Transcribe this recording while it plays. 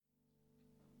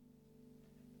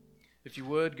If you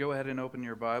would, go ahead and open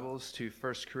your Bibles to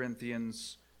 1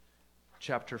 Corinthians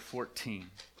chapter 14.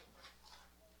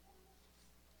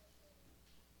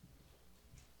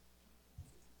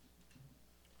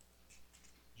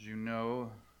 As you know,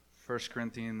 1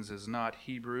 Corinthians is not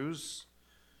Hebrews.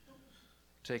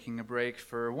 Taking a break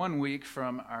for 1 week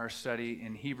from our study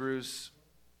in Hebrews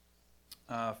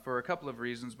for a couple of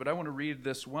reasons, but I want to read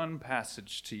this one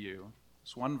passage to you,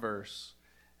 this one verse,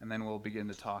 and then we'll begin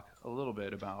to talk a little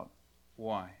bit about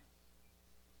why.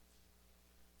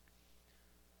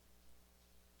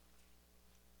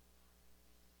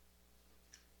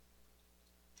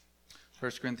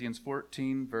 First Corinthians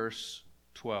 14, verse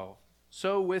 12.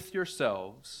 So with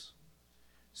yourselves,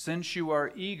 since you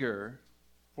are eager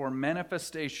for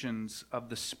manifestations of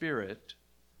the Spirit,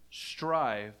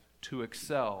 strive to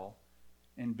excel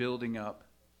in building up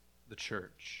the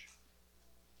church.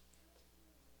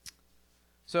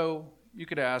 So you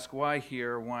could ask, why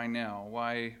here, why now?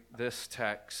 Why this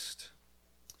text?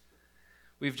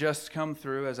 We've just come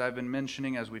through, as I've been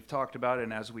mentioning, as we've talked about,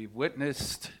 and as we've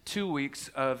witnessed, 2 weeks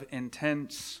of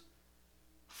intense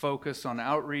focus on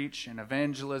outreach and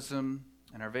evangelism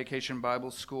in our Vacation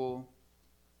Bible School.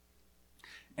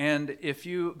 And if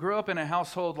you grew up in a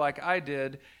household like I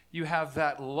did, you have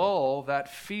that lull,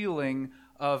 that feeling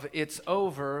of it's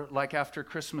over, like after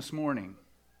Christmas morning.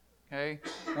 Okay?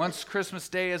 Once Christmas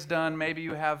Day is done, maybe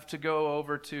you have to go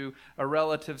over to a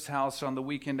relative's house on the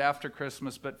weekend after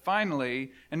Christmas, but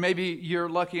finally, and maybe you're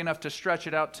lucky enough to stretch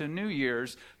it out to New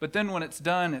Year's, but then when it's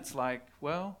done, it's like,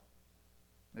 well,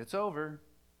 it's over.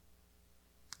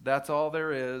 That's all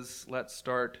there is. Let's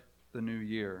start the new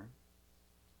year.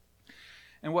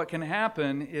 And what can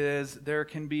happen is there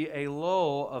can be a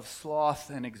lull of sloth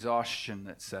and exhaustion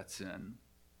that sets in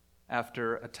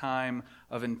after a time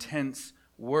of intense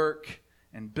work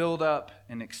and build up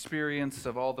and experience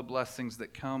of all the blessings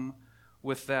that come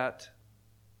with that.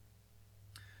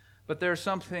 But there's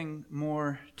something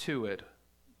more to it.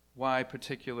 Why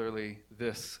particularly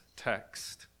this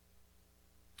text?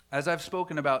 As I've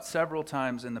spoken about several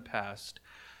times in the past,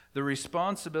 the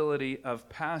responsibility of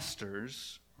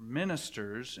pastors,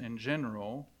 ministers in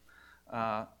general,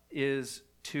 is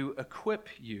to equip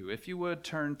you. If you would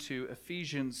turn to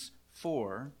Ephesians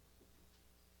 4.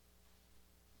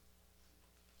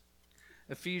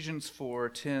 Ephesians 4,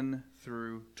 10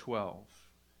 through 12.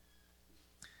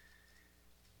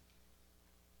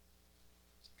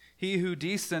 He who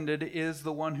descended is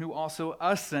the one who also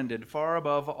ascended far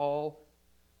above all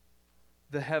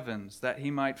the heavens, that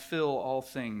he might fill all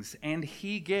things. And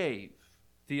he gave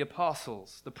the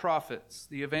apostles, the prophets,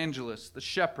 the evangelists, the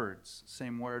shepherds,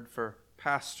 same word for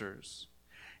pastors,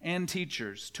 and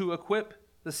teachers, to equip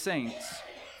the saints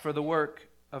for the work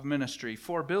of ministry,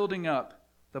 for building up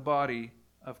the body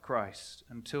of Christ,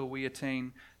 until we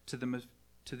attain to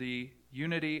the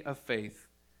unity of faith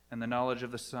and the knowledge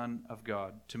of the Son of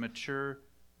God, to mature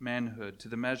manhood, to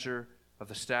the measure of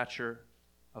the stature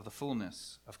of the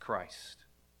fullness of Christ.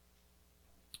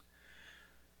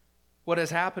 What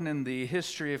has happened in the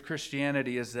history of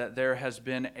Christianity is that there has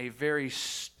been a very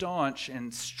staunch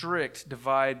and strict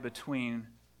divide between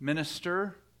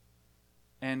minister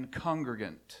and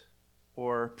congregant,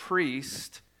 or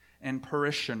priest and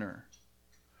parishioner,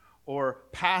 or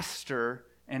pastor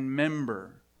and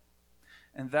member.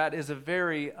 And that is a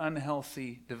very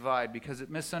unhealthy divide because it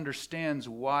misunderstands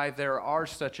why there are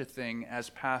such a thing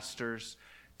as pastors,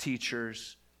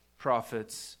 teachers,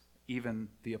 prophets, even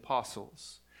the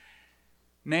apostles.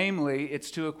 Namely, it's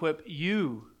to equip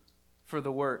you for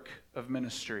the work of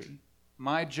ministry.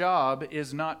 My job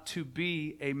is not to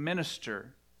be a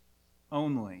minister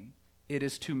only. It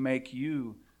is to make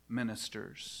you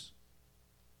ministers.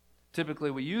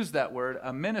 Typically, we use that word,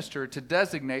 a minister, to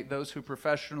designate those who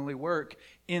professionally work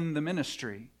in the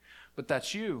ministry. But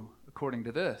that's you, according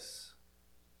to this,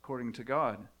 according to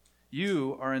God.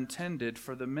 You are intended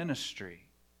for the ministry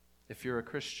if you're a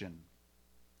Christian.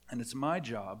 And it's my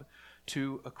job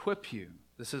to equip you.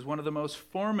 This is one of the most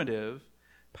formative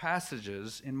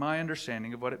passages in my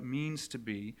understanding of what it means to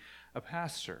be a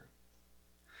pastor.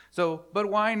 So, but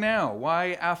why now?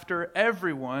 Why, after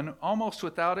everyone, almost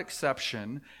without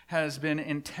exception, has been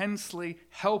intensely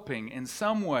helping in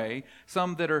some way,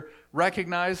 some that are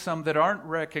recognized, some that aren't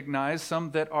recognized,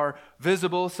 some that are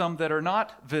visible, some that are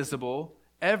not visible,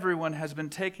 everyone has been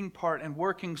taking part and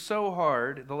working so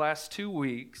hard the last 2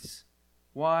 weeks.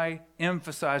 Why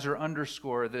emphasize or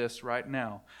underscore this right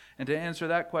now? And to answer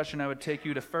that question, I would take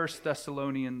you to 1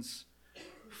 Thessalonians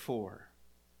 4.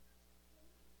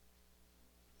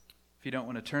 If you don't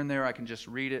want to turn there, I can just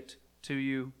read it to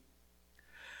you.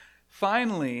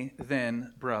 Finally,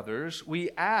 then, brothers, we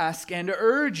ask and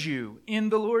urge you in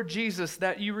the Lord Jesus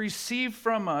that you receive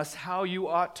from us how you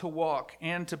ought to walk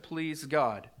and to please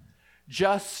God,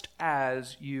 just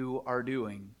as you are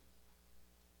doing,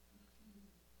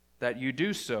 that you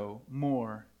do so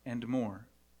more and more.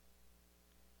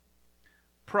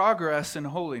 Progress in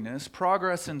holiness,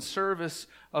 progress in service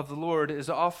of the Lord is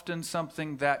often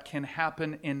something that can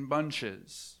happen in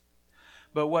bunches.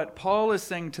 But what Paul is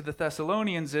saying to the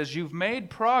Thessalonians is, you've made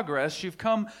progress, you've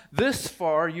come this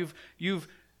far, you've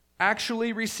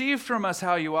actually received from us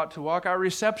how you ought to walk. Our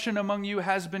reception among you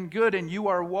has been good, and you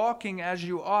are walking as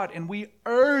you ought, and we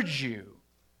urge you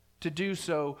to do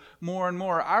so more and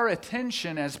more. Our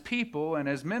attention as people and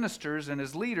as ministers and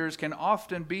as leaders can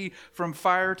often be from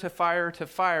fire to fire to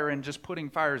fire and just putting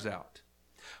fires out.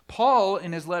 Paul,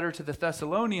 in his letter to the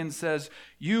Thessalonians, says,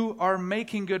 you are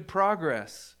making good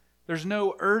progress. There's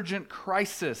no urgent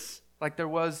crisis like there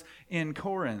was in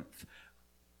Corinth.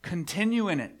 Continue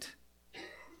in it.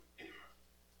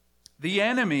 The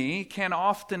enemy can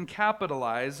often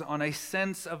capitalize on a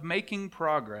sense of making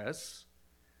progress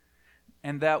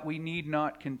and that we need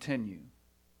not continue.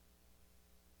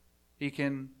 He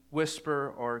can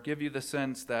whisper or give you the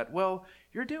sense that, well,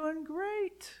 you're doing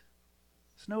great.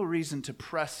 There's no reason to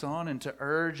press on and to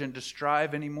urge and to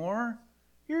strive anymore.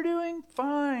 You're doing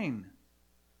fine.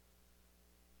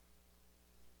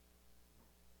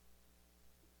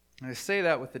 And I say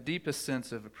that with the deepest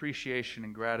sense of appreciation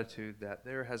and gratitude that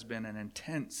there has been an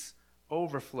intense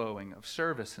overflowing of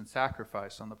service and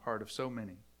sacrifice on the part of so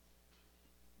many.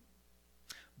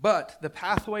 But the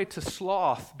pathway to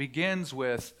sloth begins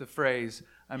with the phrase,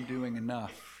 I'm doing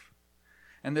enough.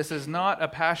 And this is not a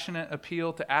passionate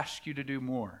appeal to ask you to do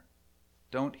more.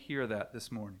 Don't hear that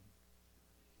this morning.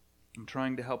 I'm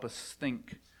trying to help us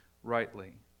think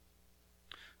rightly.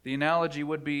 The analogy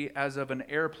would be as of an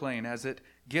airplane as it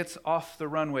gets off the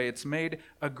runway. It's made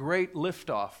a great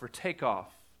liftoff or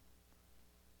takeoff.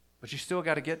 But you still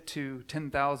got to get to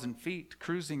 10,000 feet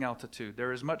cruising altitude.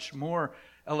 There is much more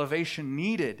elevation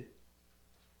needed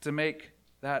to make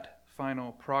that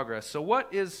final progress. So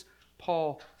what is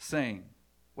Paul saying?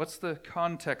 What's the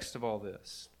context of all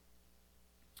this?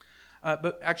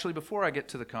 But actually, before I get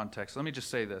to the context, let me just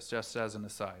say this, just as an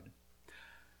aside.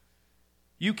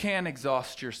 You can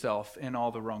exhaust yourself in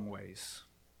all the wrong ways.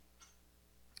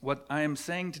 What I am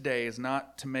saying today is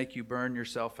not to make you burn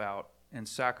yourself out and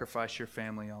sacrifice your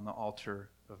family on the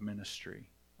altar of ministry.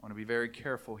 I want to be very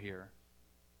careful here.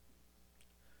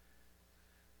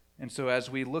 And so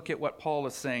as we look at what Paul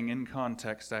is saying in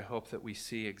context, I hope that we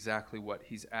see exactly what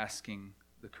he's asking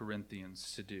the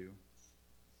Corinthians to do.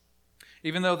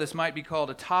 Even though this might be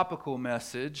called a topical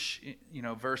message,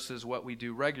 versus what we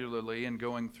do regularly in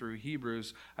going through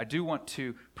Hebrews, I do want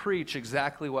to preach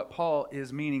exactly what Paul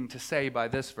is meaning to say by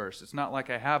this verse. It's not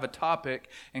like I have a topic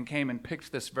and came and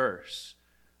picked this verse.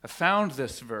 I found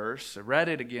this verse, I read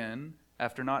it again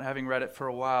after not having read it for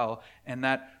a while, and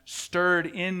that stirred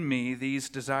in me these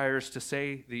desires to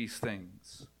say these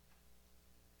things.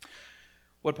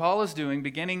 What Paul is doing,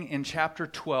 beginning in chapter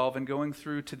 12 and going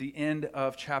through to the end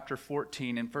of chapter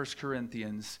 14 in 1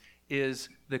 Corinthians, is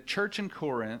the church in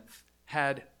Corinth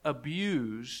had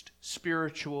abused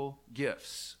spiritual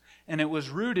gifts. And it was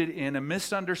rooted in a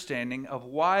misunderstanding of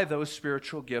why those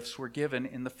spiritual gifts were given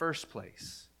in the first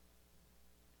place.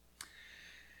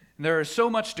 There is so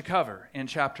much to cover in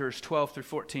chapters 12 through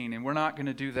 14, and we're not going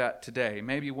to do that today.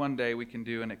 Maybe one day we can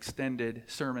do an extended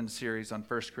sermon series on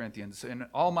 1 Corinthians. In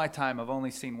all my time, I've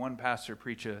only seen one pastor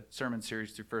preach a sermon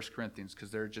series through 1 Corinthians because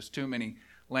there are just too many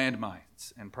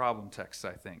landmines and problem texts,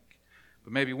 I think.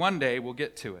 But maybe one day we'll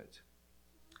get to it.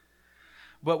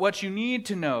 But what you need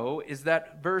to know is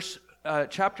that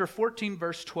chapter 14,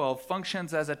 verse 12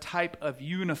 functions as a type of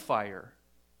unifier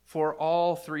for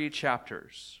all three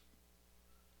chapters.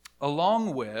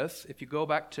 Along with, if you go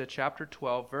back to chapter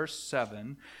 12, verse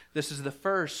 7, this is the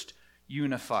first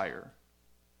unifier.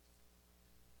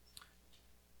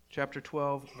 Chapter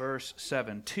 12, verse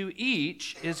 7. To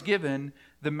each is given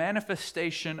the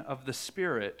manifestation of the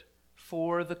Spirit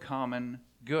for the common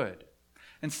good.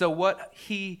 And so what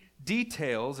he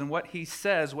details and what he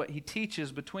says, what he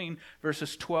teaches between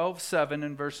verses 12:7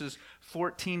 and verses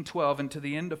 14:12 and to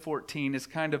the end of 14 is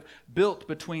kind of built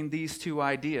between these two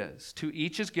ideas. To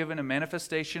each is given a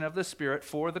manifestation of the Spirit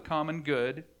for the common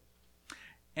good.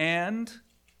 And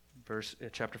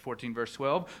chapter 14, verse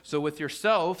 12, so with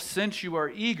yourself, since you are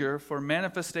eager for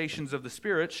manifestations of the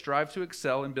Spirit, strive to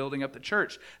excel in building up the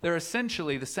church. They're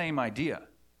essentially the same idea.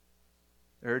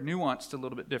 They're nuanced a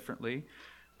little bit differently,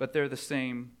 but they're the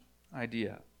same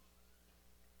idea.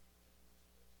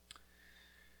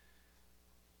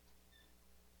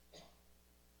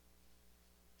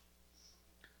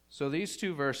 So these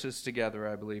two verses together,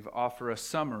 I believe, offer a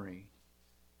summary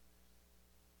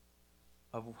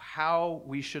of how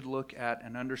we should look at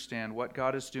and understand what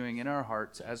God is doing in our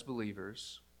hearts as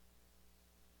believers,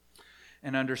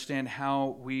 and understand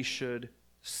how we should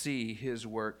see his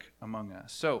work among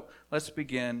us. So let's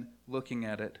begin looking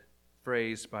at it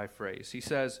phrase by phrase. He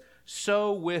says,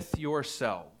 "So with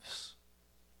yourselves."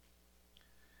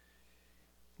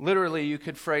 Literally, you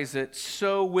could phrase it,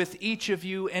 "So with each of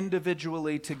you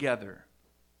individually together."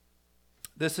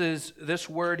 This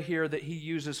word here that he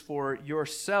uses for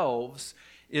yourselves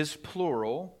is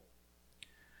plural,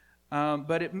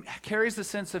 but it carries the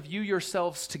sense of you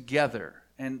yourselves together.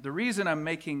 And the reason I'm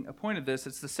making a point of this,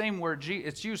 it's the same word,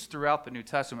 it's used throughout the New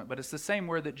Testament, but it's the same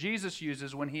word that Jesus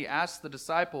uses when he asks the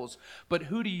disciples, "But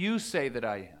who do you say that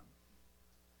I am?"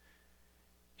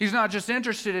 He's not just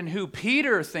interested in who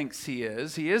Peter thinks he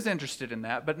is interested in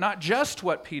that, but not just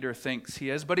what Peter thinks he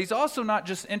is, but he's also not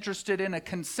just interested in a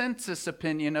consensus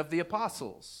opinion of the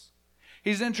apostles.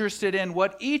 He's interested in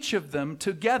what each of them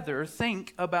together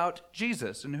think about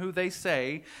Jesus and who they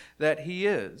say that he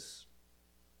is.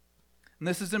 And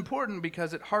this is important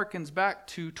because it harkens back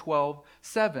to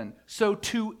 12:7. So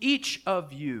to each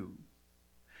of you.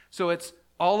 So it's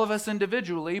all of us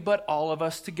individually, but all of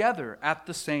us together at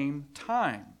the same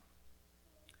time.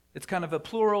 It's kind of a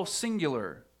plural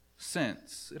singular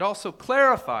sense. It also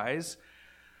clarifies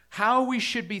how we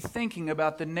should be thinking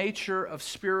about the nature of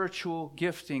spiritual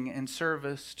gifting and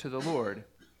service to the Lord.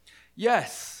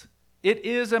 Yes, it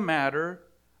is a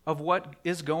matter of what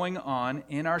is going on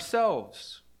in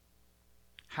ourselves.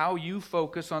 How you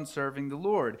focus on serving the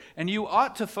Lord. And you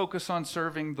ought to focus on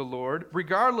serving the Lord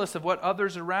regardless of what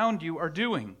others around you are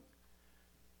doing.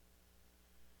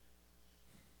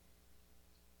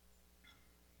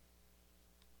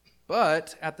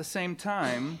 But at the same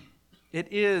time, it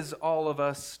is all of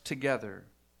us together.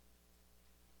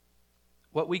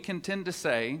 What we can tend to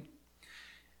say,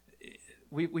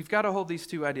 we've got to hold these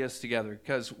two ideas together,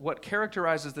 because what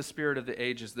characterizes the spirit of the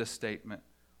age is this statement: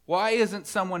 why isn't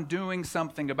someone doing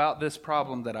something about this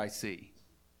problem that I see?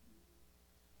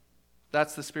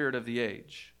 That's the spirit of the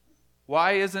age.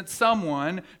 Why isn't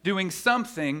someone doing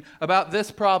something about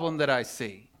this problem that I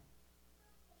see?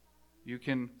 You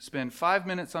can spend 5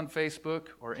 minutes on Facebook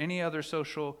or any other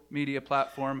social media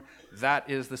platform. That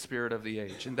is the spirit of the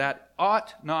age. And that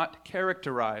ought not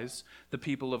characterize the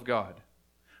people of God.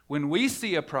 When we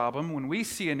see a problem, when we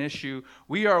see an issue,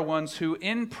 we are ones who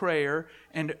in prayer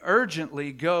and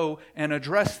urgently go and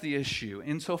address the issue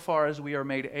insofar as we are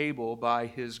made able by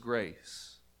his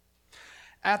grace.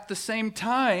 At the same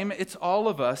time, it's all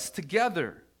of us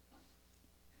together.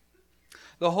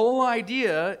 The whole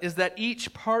idea is that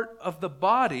each part of the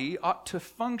body ought to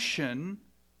function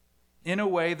in a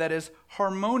way that is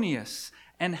harmonious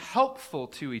and helpful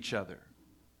to each other.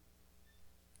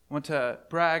 I want to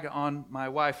brag on my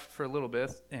wife for a little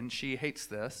bit, and she hates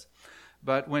this,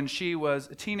 but when she was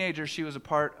a teenager, she was a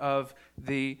part of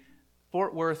the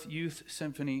Fort Worth Youth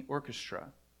Symphony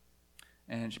Orchestra.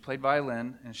 And she played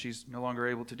violin, and she's no longer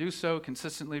able to do so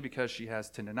consistently because she has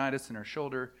tendonitis in her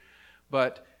shoulder.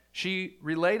 But she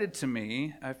related to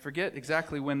me, I forget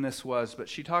exactly when this was, but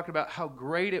she talked about how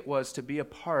great it was to be a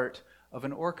part of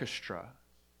an orchestra.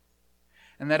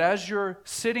 And that as you're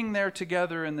sitting there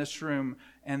together in this room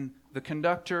and the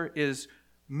conductor is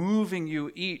moving you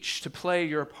each to play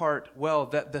your part well,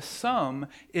 that the sum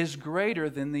is greater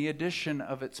than the addition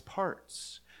of its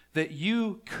parts. That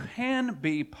you can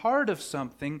be part of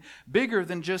something bigger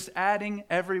than just adding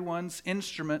everyone's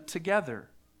instrument together.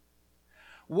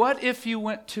 What if you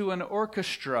went to an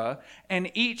orchestra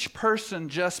and each person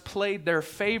just played their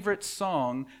favorite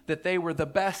song that they were the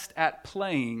best at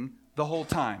playing the whole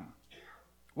time?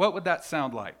 What would that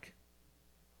sound like?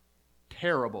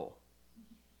 Terrible.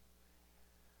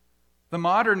 The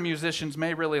modern musicians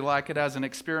may really like it as an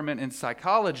experiment in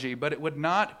psychology, but it would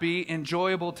not be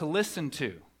enjoyable to listen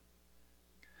to.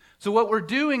 So what we're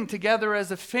doing together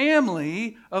as a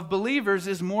family of believers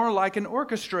is more like an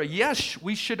orchestra. Yes,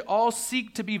 we should all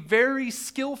seek to be very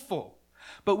skillful,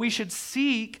 but we should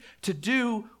seek to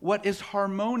do what is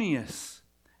harmonious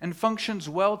and functions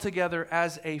well together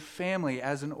as a family,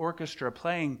 as an orchestra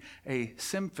playing a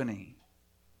symphony.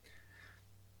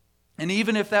 And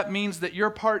even if that means that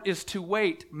your part is to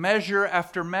wait measure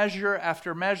after measure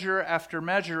after measure after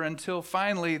measure until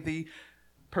finally the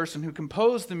person who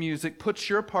composed the music puts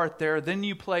your part there, then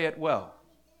you play it well.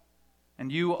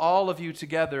 And you, all of you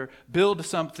together, build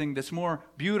something that's more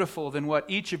beautiful than what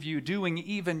each of you doing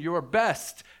even your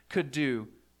best could do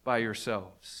by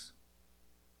yourselves.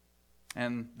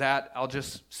 And that, I'll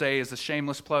just say, is a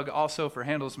shameless plug also for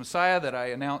Handel's Messiah that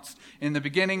I announced in the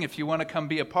beginning. If you want to come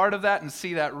be a part of that and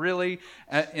see that really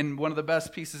in one of the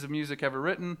best pieces of music ever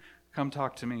written, come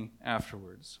talk to me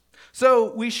afterwards.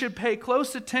 So we should pay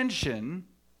close attention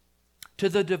to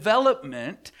the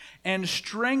development and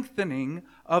strengthening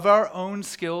of our own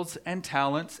skills and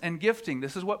talents and gifting.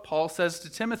 This is what Paul says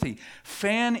to Timothy.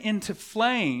 Fan into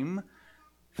flame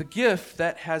the gift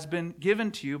that has been given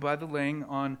to you by the laying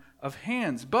on of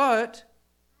hands. But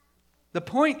the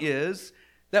point is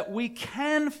that we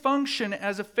can function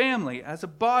as a family, as a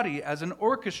body, as an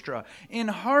orchestra, in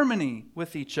harmony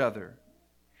with each other.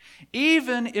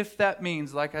 Even if that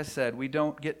means, like I said, we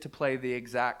don't get to play the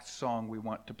exact song we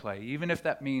want to play. Even if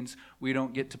that means we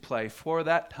don't get to play for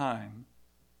that time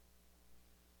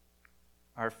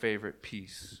our favorite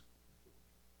piece.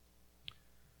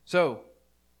 So,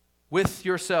 with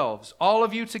yourselves, all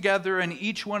of you together and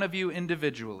each one of you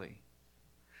individually,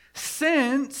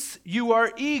 since you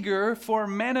are eager for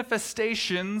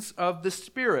manifestations of the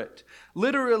Spirit.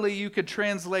 Literally, you could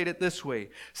translate it this way.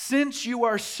 Since you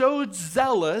are so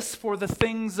zealous for the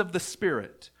things of the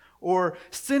Spirit, or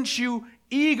since you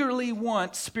eagerly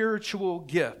want spiritual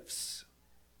gifts.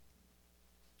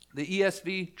 The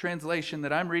ESV translation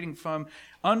that I'm reading from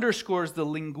underscores the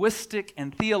linguistic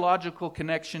and theological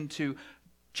connection to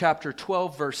chapter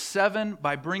 12, verse 7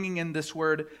 by bringing in this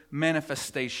word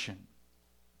manifestation.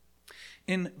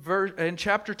 In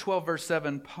chapter 12, verse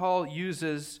 7, Paul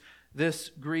uses this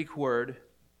Greek word,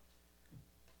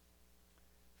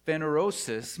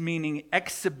 phanerosis, meaning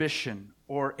exhibition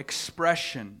or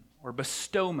expression or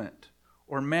bestowment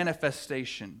or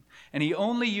manifestation. And he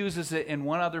only uses it in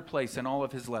one other place in all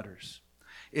of his letters.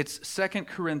 It's 2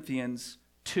 Corinthians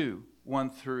 2, 1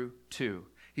 through 2.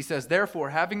 He says, therefore,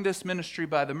 having this ministry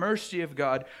by the mercy of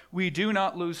God, we do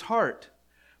not lose heart,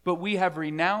 but we have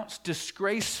renounced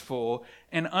disgraceful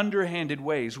and underhanded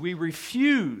ways. We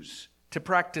refuse to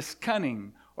practice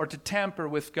cunning or to tamper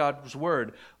with God's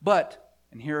word, but,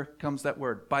 and here comes that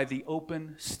word, by the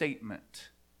open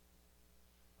statement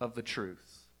of the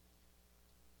truth.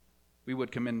 We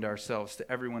would commend ourselves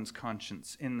to everyone's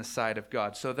conscience in the sight of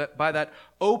God. So that by that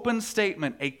open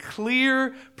statement, a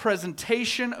clear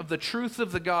presentation of the truth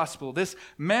of the gospel, this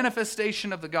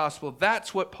manifestation of the gospel,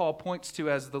 that's what Paul points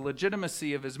to as the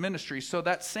legitimacy of his ministry. So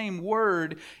that same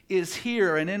word is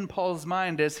here and in Paul's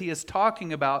mind as he is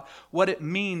talking about what it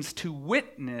means to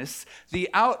witness the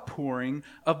outpouring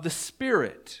of the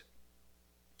Spirit.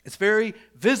 It's very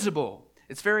visible.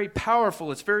 It's very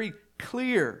powerful. It's very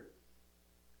clear.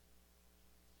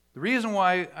 The reason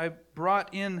why I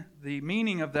brought in the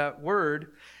meaning of that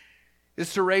word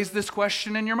is to raise this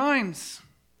question in your minds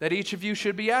that each of you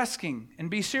should be asking and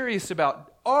be serious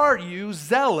about. Are you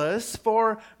zealous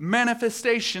for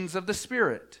manifestations of the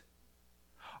Spirit?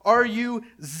 Are you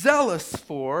zealous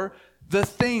for the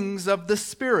things of the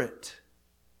Spirit?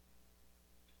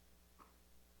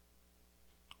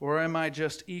 Or am I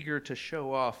just eager to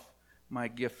show off my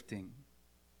gifting?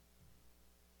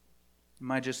 Am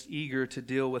I just eager to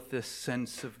deal with this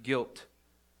sense of guilt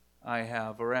I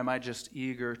have? Or am I just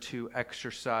eager to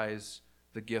exercise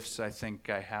the gifts I think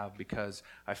I have because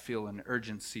I feel an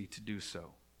urgency to do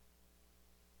so?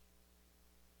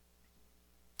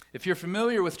 If you're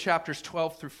familiar with chapters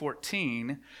 12 through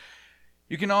 14,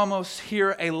 you can almost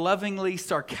hear a lovingly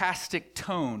sarcastic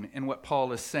tone in what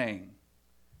Paul is saying.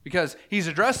 Because he's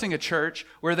addressing a church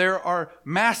where there are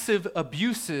massive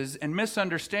abuses and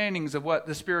misunderstandings of what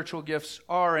the spiritual gifts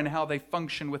are and how they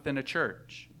function within a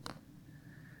church.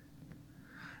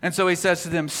 And so he says to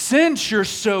them, since you're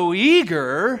so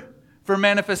eager for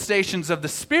manifestations of the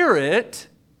Spirit,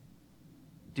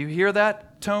 do you hear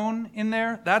that tone in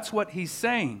there? That's what he's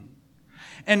saying.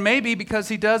 And maybe because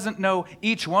he doesn't know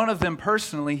each one of them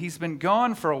personally, he's been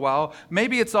gone for a while,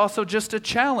 maybe it's also just a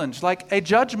challenge, like a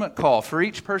judgment call for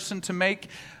each person to make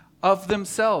of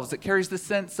themselves. It carries the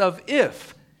sense of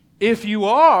if you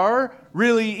are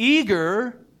really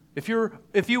eager, if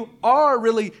you are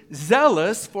really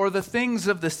zealous for the things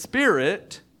of the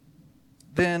Spirit,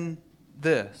 then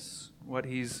this, what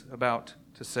he's about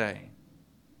to say.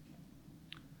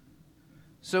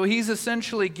 So he's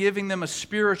essentially giving them a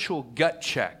spiritual gut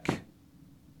check.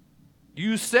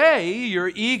 You say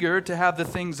you're eager to have the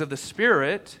things of the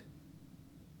Spirit,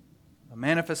 a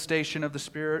manifestation of the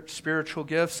Spirit, spiritual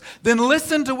gifts, then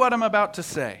listen to what I'm about to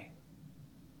say.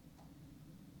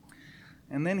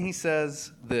 And then he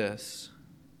says this,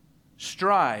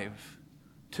 strive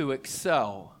to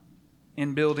excel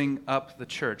in building up the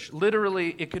church.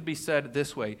 Literally, it could be said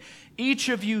this way. Each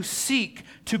of you seek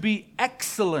to be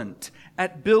excellent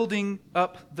at building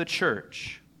up the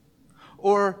church.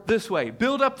 Or this way,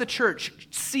 build up the church,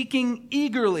 seeking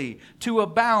eagerly to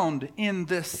abound in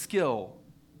this skill.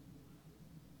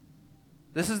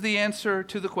 This is the answer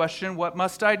to the question, what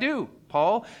must I do,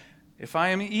 Paul? If I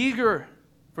am eager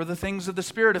for the things of the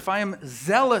Spirit, if I am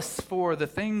zealous for the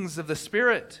things of the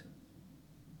Spirit.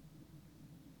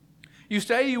 You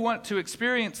say you want to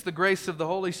experience the grace of the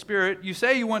Holy Spirit. You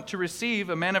say you want to receive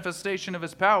a manifestation of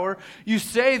His power. You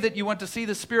say that you want to see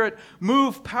the Spirit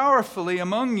move powerfully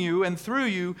among you and through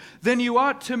you. Then you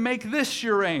ought to make this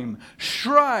your aim.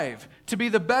 Strive to be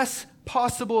the best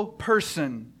possible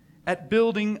person at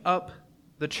building up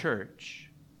the church.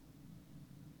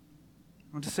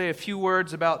 I want to say a few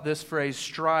words about this phrase,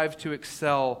 strive to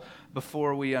excel,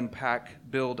 before we unpack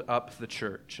build up the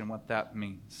church and what that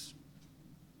means.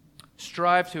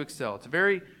 Strive to excel. It's a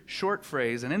very short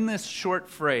phrase, and in this short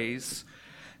phrase,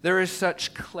 there is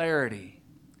such clarity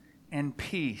and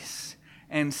peace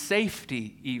and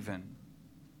safety even.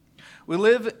 We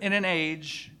live in an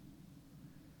age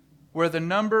where the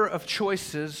number of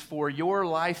choices for your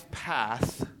life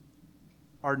path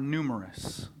are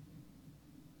numerous.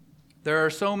 There are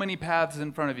so many paths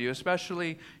in front of you,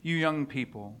 especially you young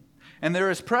people. And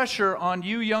there is pressure on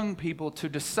you young people to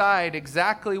decide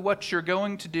exactly what you're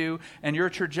going to do and your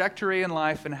trajectory in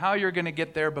life and how you're going to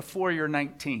get there before you're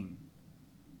 19.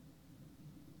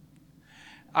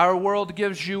 Our world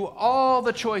gives you all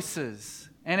the choices.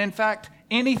 And in fact,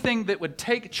 anything that would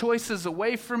take choices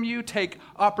away from you, take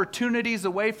opportunities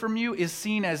away from you, is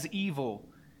seen as evil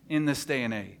in this day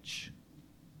and age.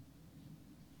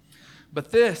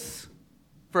 But this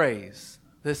phrase,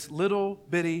 this little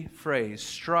bitty phrase,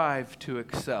 strive to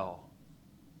excel,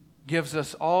 gives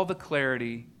us all the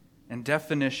clarity and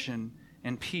definition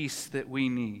and peace that we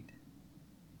need.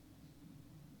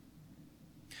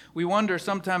 We wonder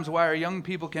sometimes why our young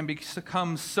people can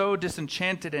become so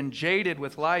disenchanted and jaded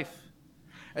with life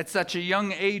at such a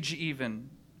young age even,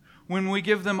 when we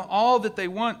give them all that they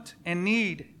want and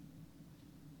need.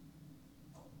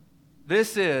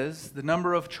 This is the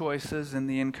number of choices, and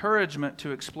the encouragement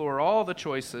to explore all the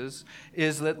choices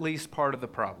is at least part of the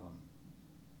problem.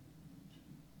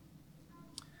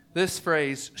 This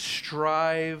phrase,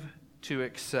 strive to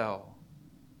excel.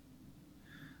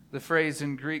 The phrase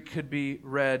in Greek could be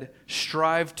read,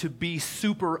 strive to be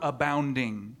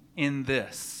superabounding in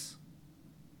this.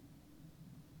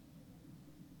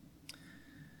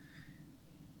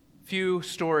 Few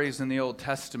stories in the Old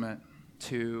Testament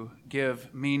to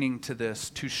give meaning to this,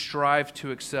 to strive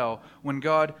to excel. When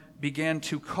God began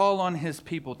to call on His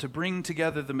people to bring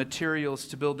together the materials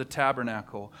to build the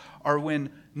tabernacle, or when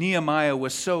Nehemiah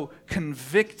was so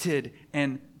convicted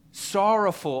and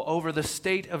sorrowful over the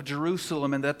state of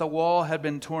Jerusalem and that the wall had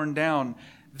been torn down,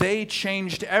 they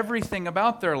changed everything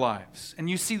about their lives. And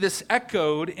you see this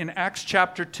echoed in Acts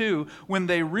chapter 2 when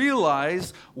they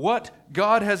realize what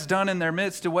God has done in their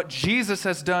midst and what Jesus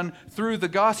has done through the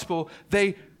gospel.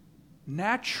 They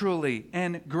naturally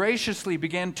and graciously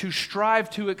began to strive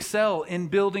to excel in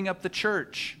building up the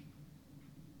church.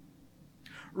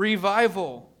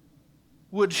 Revival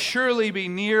would surely be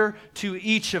near to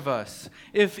each of us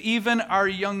if even our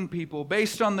young people,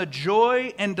 based on the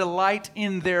joy and delight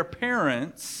in their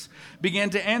parents, began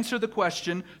to answer the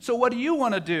question, so what do you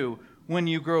want to do when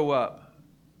you grow up?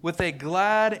 With a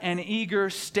glad and eager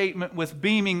statement with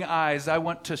beaming eyes, I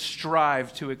want to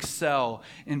strive to excel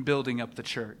in building up the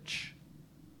church.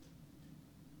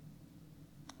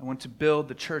 I want to build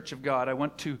the church of God. I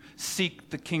want to seek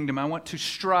the kingdom. I want to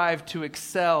strive to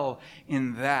excel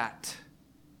in that.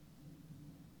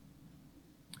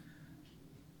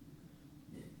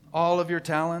 All of your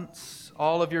talents,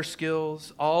 all of your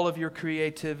skills, all of your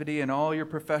creativity, and all your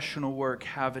professional work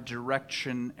have a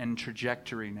direction and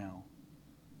trajectory now.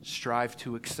 Strive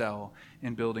to excel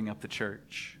in building up the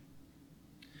church.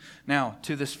 Now,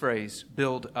 to this phrase,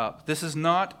 build up. This is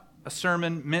not a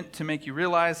sermon meant to make you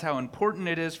realize how important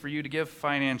it is for you to give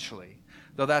financially,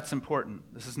 though that's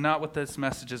important. This is not what this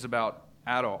message is about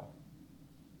at all.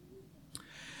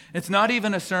 It's not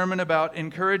even a sermon about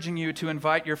encouraging you to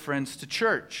invite your friends to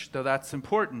church, though that's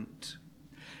important.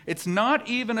 It's not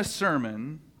even a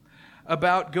sermon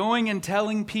about going and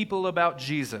telling people about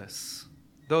Jesus,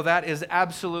 though that is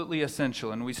absolutely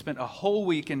essential, and we spent a whole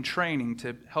week in training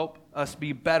to help us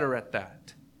be better at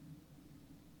that.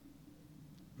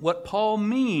 What Paul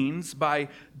means by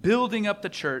building up the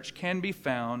church can be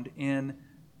found in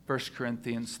 1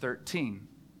 Corinthians 13.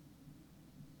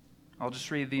 I'll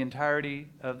just read the entirety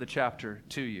of the chapter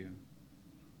to you.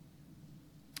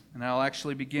 And I'll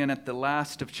actually begin at the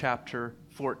last of chapter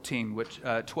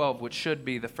 12, which should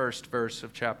be the first verse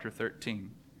of chapter 13.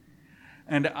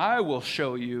 And I will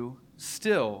show you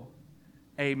still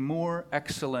a more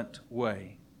excellent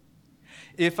way.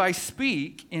 If I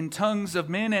speak in tongues of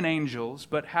men and angels,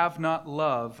 but have not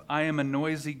love, I am a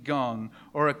noisy gong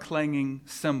or a clanging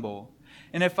cymbal.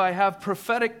 And if I have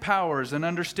prophetic powers and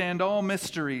understand all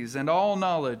mysteries and all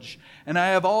knowledge, and I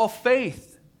have all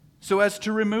faith so as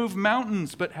to remove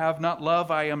mountains, but have not love,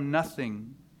 I am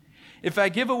nothing. If I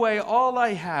give away all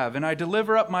I have, and I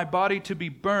deliver up my body to be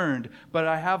burned, but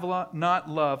I have not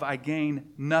love, I gain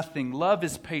nothing. Love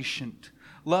is patient.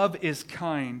 Love is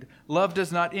kind. Love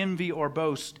does not envy or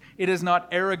boast. It is not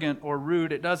arrogant or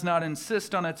rude. It does not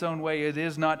insist on its own way. It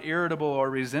is not irritable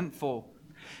or resentful.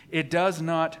 It does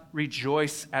not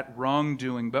rejoice at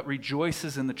wrongdoing, but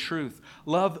rejoices in the truth.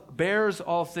 Love bears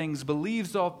all things,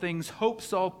 believes all things,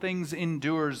 hopes all things,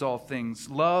 endures all things.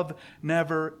 Love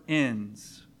never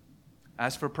ends.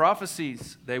 As for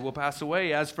prophecies, they will pass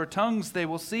away. As for tongues, they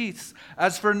will cease.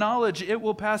 As for knowledge, it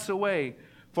will pass away.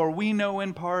 For we know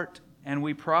in part, and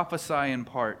we prophesy in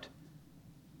part.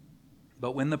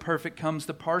 But when the perfect comes,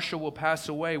 the partial will pass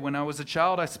away. When I was a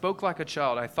child, I spoke like a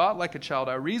child. I thought like a child.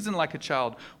 I reasoned like a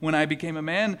child. When I became a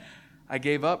man, I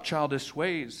gave up childish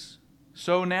ways.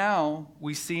 So now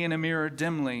we see in a mirror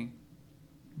dimly,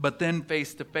 but then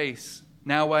face to face.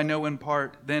 Now I know in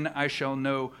part, then I shall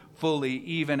know fully,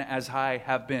 even as I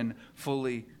have been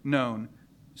fully known.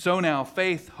 So now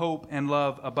faith, hope, and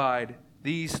love abide,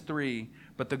 these three,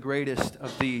 but the greatest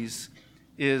of these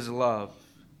is love.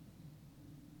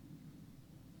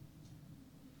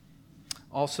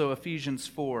 Also, Ephesians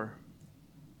 4.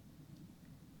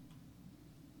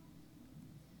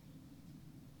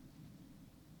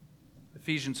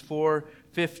 Ephesians 4,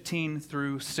 15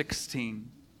 through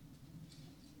 16.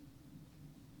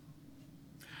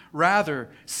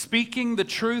 Rather, speaking the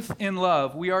truth in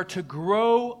love, we are to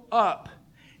grow up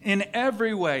in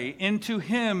every way into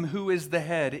Him who is the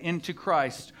head, into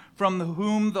Christ, from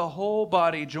whom the whole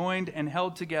body, joined and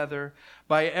held together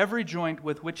by every joint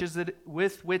with which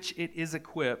it is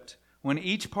equipped, when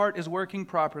each part is working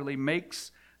properly,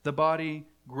 makes the body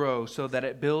grow so that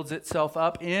it builds itself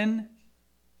up in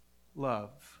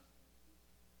love.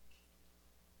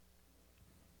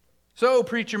 So,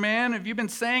 preacher man, have you been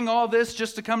saying all this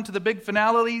just to come to the big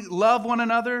finale? Love one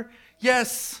another?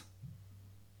 Yes.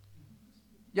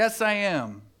 Yes, I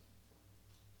am.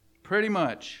 Pretty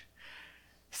much.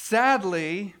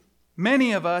 Sadly,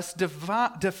 many of us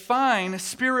define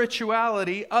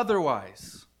spirituality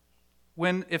otherwise.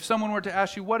 If someone were to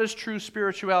ask you, what is true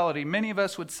spirituality? Many of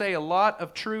us would say a lot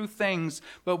of true things,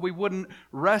 but we wouldn't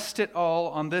rest it all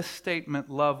on this statement,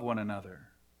 love one another.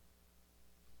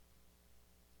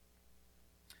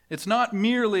 It's not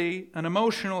merely an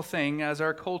emotional thing as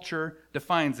our culture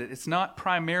defines it. It's not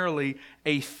primarily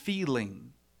a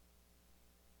feeling,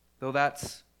 though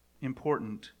that's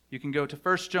important. You can go to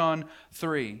 1 John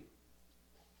 3.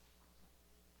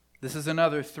 This is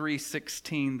another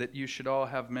 3:16 that you should all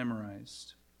have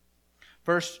memorized.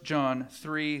 1 John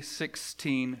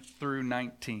 3:16 through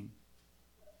 19.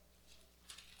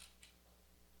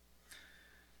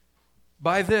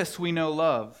 By this we know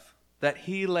love, that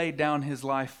He laid down His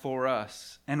life for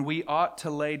us, and we ought to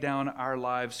lay down our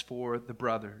lives for the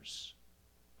brothers.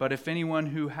 But if anyone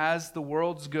who has the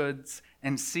world's goods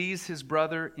and sees his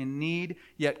brother in need,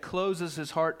 yet closes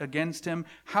his heart against him,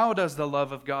 how does the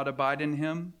love of God abide in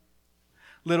him?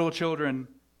 Little children,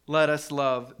 let us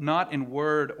love, not in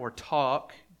word or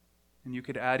talk, and you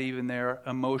could add even there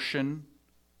emotion,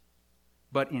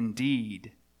 but in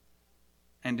deed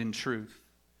and in truth.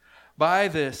 By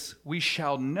this we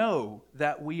shall know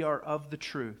that we are of the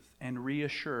truth and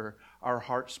reassure our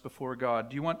hearts before God.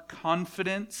 Do you want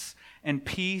confidence and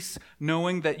peace,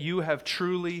 knowing that you have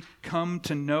truly come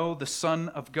to know the Son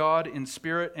of God in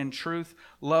spirit and truth?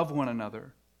 Love one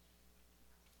another,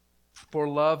 for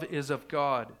love is of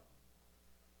God.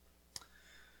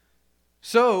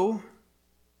 So,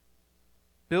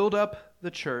 build up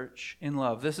the church in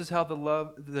love. This is how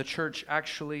the church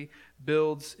actually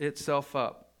builds itself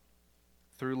up.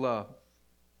 Through love.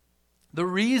 The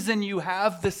reason you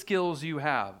have the skills you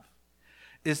have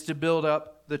is to build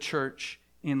up the church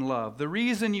in love. The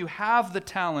reason you have the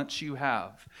talents you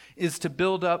have is to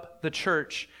build up the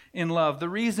church in love. The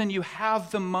reason you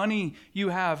have the money you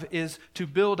have is to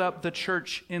build up the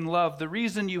church in love. The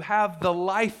reason you have the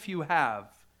life you have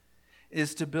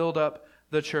is to build up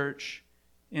the church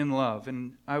in love.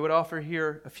 And I would offer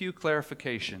here a few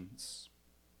clarifications.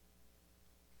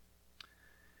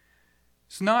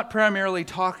 It's not primarily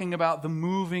talking about the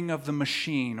moving of the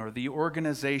machine or the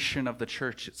organization of the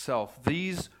church itself.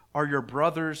 These are your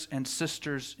brothers and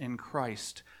sisters in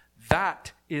Christ.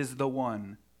 That is the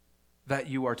one that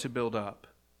you are to build up.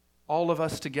 all of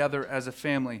us together as a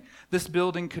family. This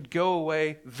building could go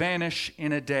away, vanish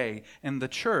in a day, and the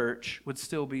church would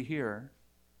still be here.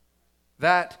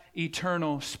 That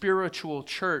eternal spiritual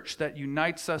church that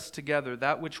unites us together,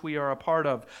 that which we are a part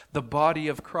of, the body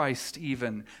of Christ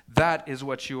even, that is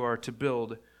what you are to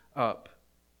build up.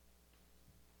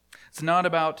 It's not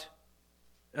about,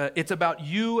 it's about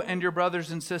you and your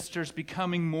brothers and sisters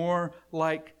becoming more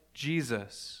like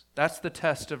Jesus. That's the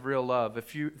test of real love.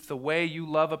 If the way you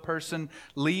love a person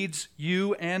leads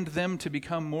you and them to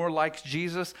become more like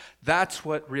Jesus, that's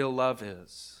what real love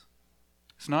is.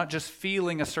 It's not just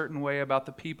feeling a certain way about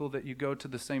the people that you go to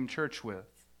the same church with.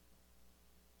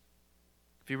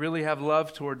 If you really have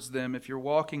love towards them, if you're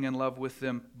walking in love with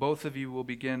them, both of you will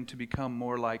begin to become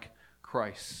more like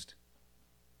Christ.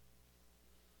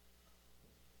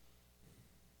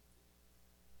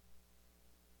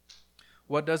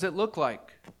 What does it look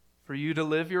like for you to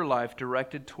live your life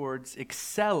directed towards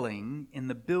excelling in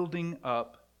the building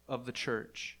up of the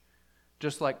church?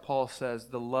 Just like Paul says,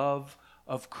 the love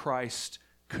of Christ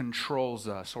controls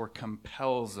us or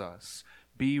compels us.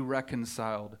 Be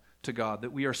reconciled to God.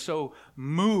 That we are so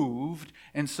moved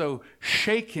and so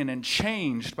shaken and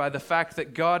changed by the fact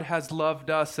that God has loved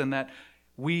us and that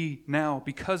we now,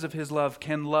 because of His love,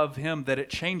 can love Him, that it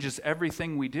changes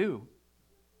everything we do.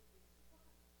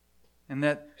 And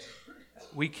that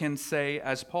we can say,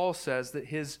 as Paul says, that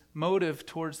his motive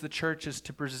towards the church is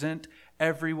to present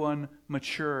everyone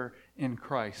mature in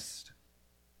Christ.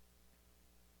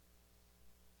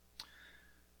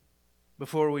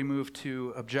 Before we move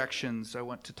to objections, I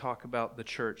want to talk about the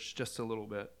church just a little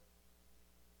bit.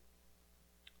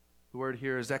 The word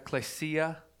here is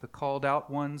ecclesia, the called out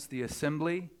ones, the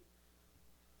assembly.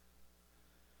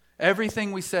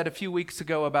 Everything we said a few weeks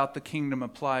ago about the kingdom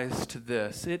applies to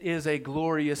this. It is a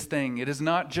glorious thing. It is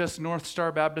not just North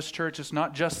Star Baptist Church. It's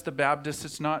not just the Baptists.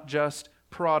 It's not just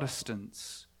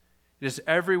Protestants. It is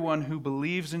everyone who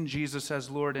believes in Jesus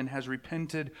as Lord and has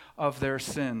repented of their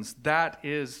sins. That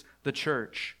is the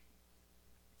church.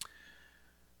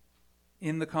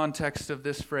 In the context of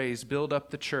this phrase, build up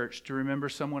the church, do you remember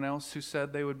someone else who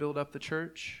said they would build up the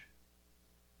church?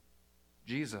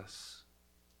 Jesus.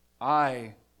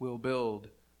 I will build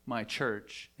my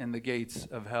church, and the gates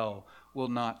of hell will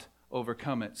not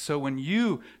overcome it. So when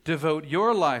you devote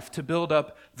your life to build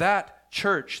up that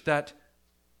church, that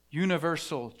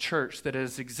universal church that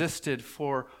has existed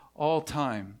for all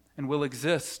time and will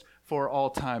exist for all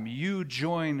time, you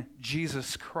join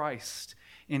Jesus Christ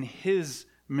in His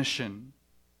mission.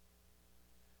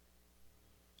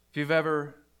 If you've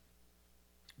ever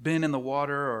been in the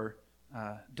water or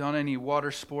done any water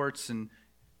sports and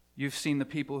you've seen the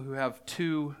people who have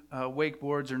two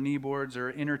wakeboards or kneeboards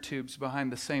or inner tubes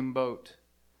behind the same boat.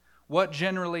 What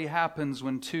generally happens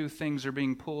when two things are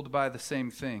being pulled by the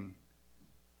same thing?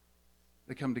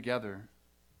 They come together.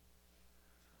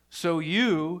 So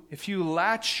if you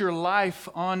latch your life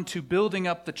onto building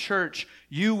up the church,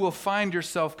 you will find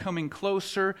yourself coming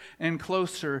closer and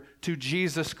closer to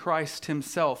Jesus Christ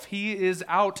Himself. He is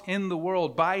out in the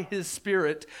world by His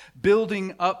Spirit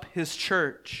building up His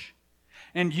church.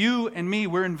 And you and me,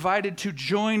 we're invited to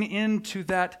join into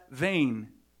that vein.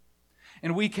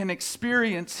 And we can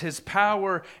experience His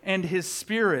power and His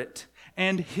Spirit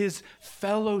and His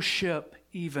fellowship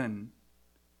even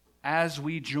as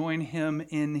we join Him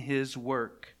in His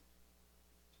work.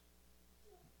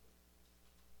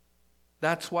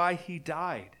 That's why He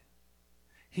died.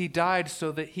 He died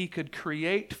so that He could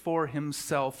create for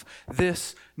Himself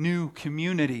this new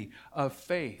community of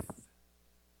faith.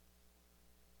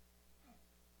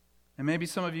 And maybe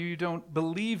some of you don't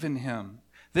believe in Him.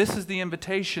 This is the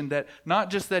invitation that not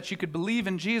just that you could believe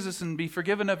in Jesus and be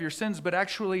forgiven of your sins, but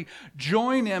actually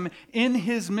join Him in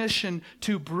His mission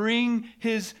to bring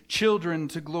His children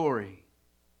to glory.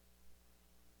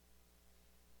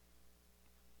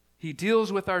 He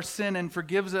deals with our sin and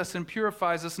forgives us and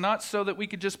purifies us, not so that we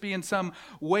could just be in some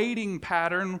waiting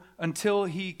pattern until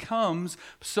He comes,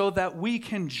 so that we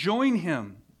can join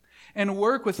Him and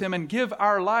work with Him and give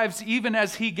our lives, even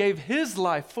as He gave His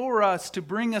life for us to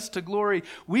bring us to glory.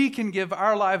 We can give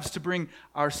our lives to bring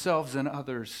ourselves and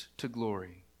others to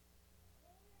glory.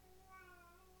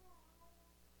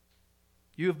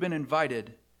 You have been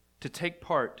invited to take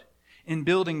part in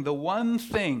building the one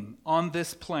thing on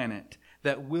this planet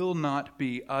that will not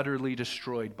be utterly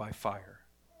destroyed by fire.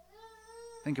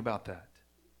 Think about that.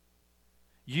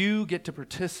 You get to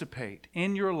participate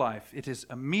in your life. It is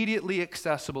immediately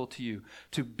accessible to you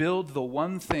to build the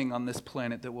one thing on this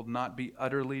planet that will not be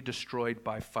utterly destroyed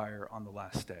by fire on the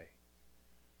last day.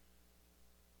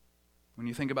 When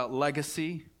you think about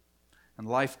legacy and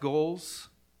life goals,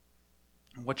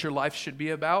 what your life should be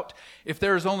about, if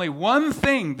there is only one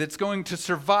thing that's going to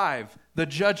survive the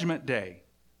judgment day,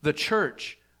 the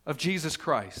church of Jesus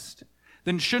Christ,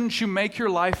 then shouldn't you make your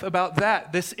life about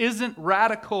that? This isn't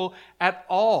radical at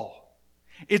all.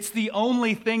 It's the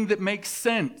only thing that makes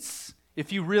sense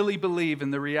if you really believe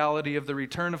in the reality of the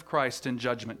return of Christ in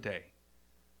judgment day.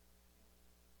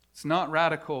 It's not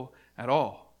radical at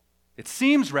all. It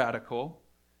seems radical,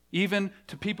 even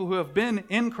to people who have been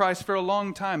in Christ for a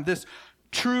long time. This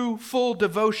true, full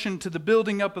devotion to the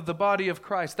building up of the body of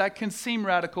Christ, that can seem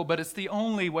radical, but it's the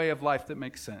only way of life that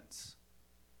makes sense.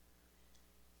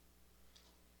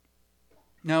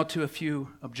 Now to a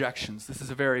few objections. This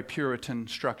is a very Puritan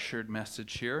structured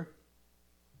message here.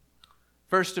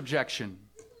 First objection,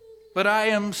 but I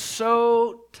am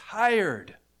so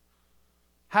tired.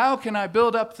 How can I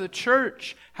build up the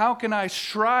church? How can I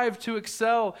strive to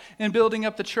excel in building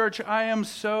up the church? I am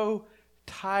so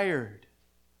tired.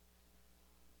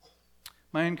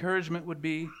 My encouragement would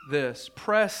be this: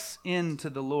 press into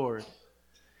the Lord.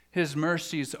 His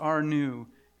mercies are new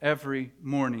every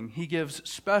morning. He gives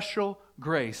special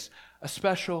grace, a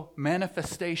special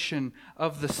manifestation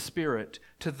of the Spirit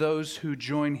to those who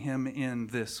join Him in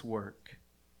this work.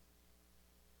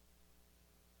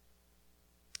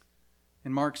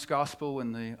 In Mark's Gospel,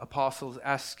 when the apostles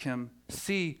ask Him,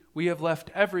 "See, we have left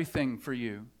everything for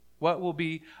you. What will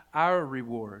be our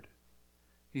reward?"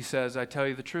 He says, "I tell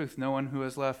you the truth, no one who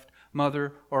has left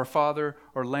mother or father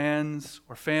or lands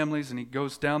or families," and he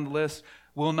goes down the list,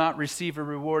 "will not receive a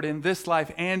reward in this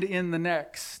life and in the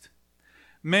next."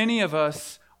 Many of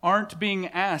us aren't being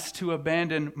asked to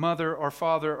abandon mother or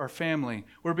father or family.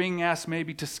 We're being asked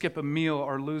maybe to skip a meal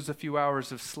or lose a few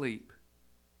hours of sleep.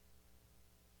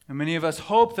 And many of us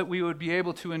hope that we would be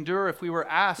able to endure if we were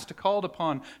asked, called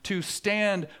upon to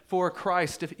stand for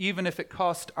Christ, even if it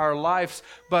cost our lives.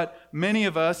 But many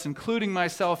of us, including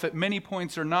myself, at many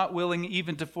points are not willing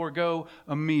even to forego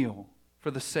a meal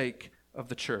for the sake of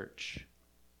the church.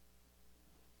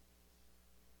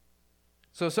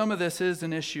 So some of this is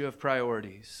an issue of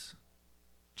priorities.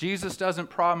 Jesus doesn't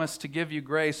promise to give you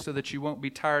grace so that you won't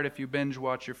be tired if you binge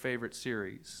watch your favorite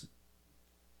series.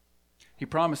 He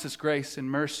promises grace and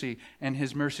mercy, and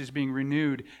His mercy is being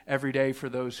renewed every day for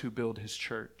those who build His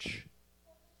church.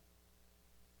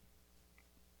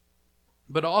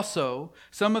 But also,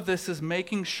 some of this is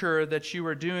making sure that you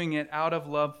are doing it out of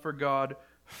love for God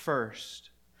first.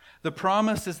 The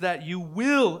promise is that you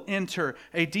will enter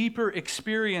a deeper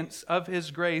experience of His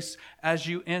grace as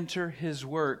you enter His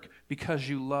work because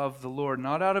you love the Lord.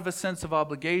 Not out of a sense of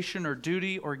obligation or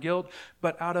duty or guilt,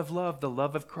 but out of love. The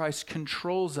love of Christ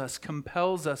controls us,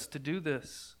 compels us to do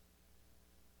this.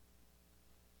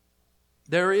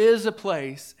 There is a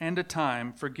place and a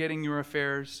time for getting your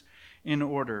affairs in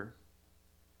order.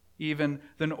 Even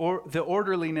the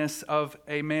orderliness of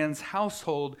a man's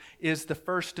household is the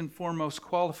first and foremost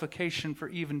qualification for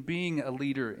even being a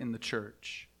leader in the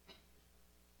church.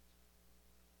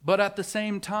 But at the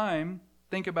same time,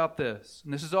 think about this.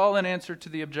 And this is all in answer to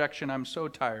the objection, "I'm so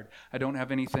tired, I don't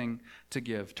have anything to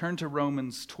give." Turn to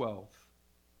Romans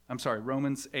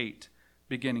 8,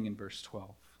 beginning in verse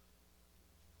 12.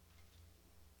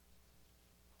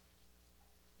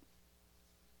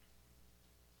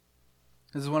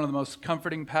 This is one of the most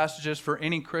comforting passages for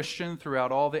any Christian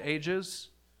throughout all the ages.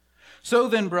 "So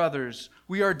then, brothers,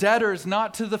 we are debtors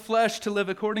not to the flesh to live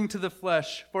according to the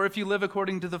flesh. For if you live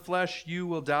according to the flesh, you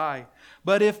will die.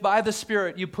 But if by the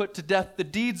Spirit you put to death the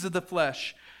deeds of the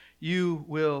flesh, you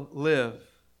will live.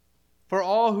 For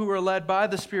all who are led by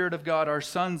the Spirit of God are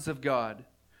sons of God.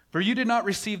 For you did not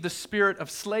receive the spirit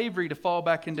of slavery to fall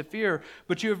back into fear,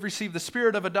 but you have received the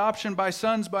spirit of adoption by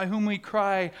sons, by whom we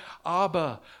cry,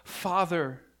 Abba,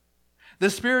 Father. The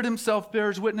Spirit Himself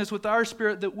bears witness with our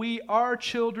spirit that we are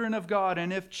children of God,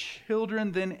 and if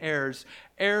children, then heirs,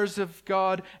 heirs of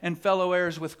God and fellow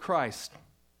heirs with Christ,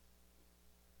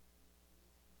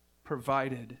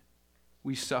 provided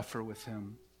we suffer with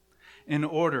Him, in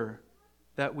order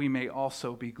that we may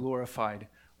also be glorified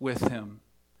with Him."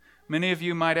 Many of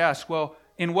you might ask, well,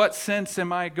 in what sense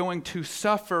am I going to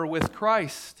suffer with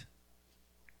Christ?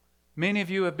 Many of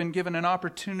you have been given an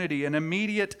opportunity, an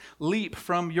immediate leap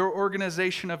from your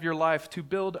organization of your life to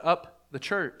build up the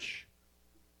church.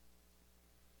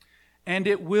 And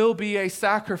it will be a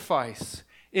sacrifice.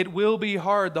 It will be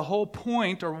hard. The whole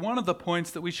point, or one of the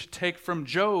points that we should take from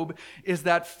Job, is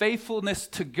that faithfulness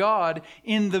to God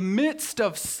in the midst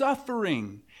of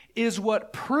suffering is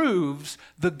what proves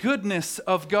the goodness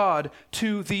of God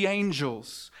to the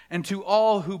angels. and to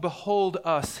all who behold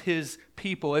us, his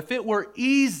people. If it were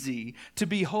easy to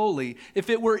be holy, if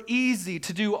it were easy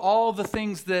to do all the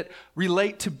things that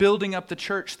relate to building up the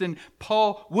church, then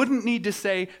Paul wouldn't need to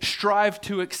say, strive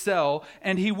to excel,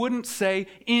 and he wouldn't say,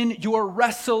 in your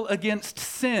wrestle against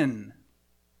sin.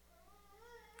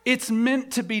 It's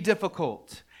meant to be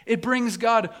difficult. It brings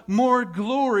God more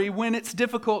glory when it's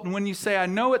difficult and when you say, I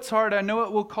know it's hard, I know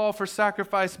it will call for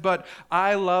sacrifice, but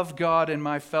I love God and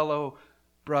my fellow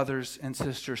brothers and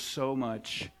sisters so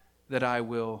much that I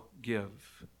will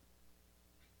give.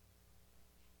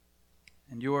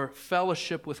 And your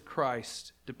fellowship with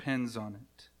Christ depends on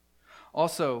it.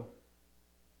 Also,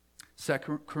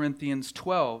 2 Corinthians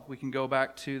 12, we can go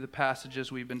back to the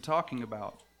passages we've been talking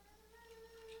about.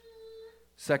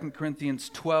 1 Corinthians.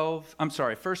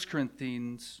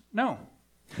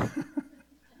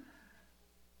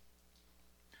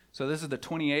 So this is the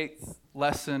 28th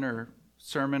lesson or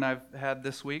sermon I've had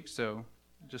this week, so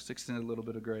just extend a little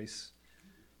bit of grace.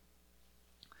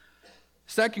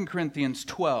 2 Corinthians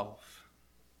 12,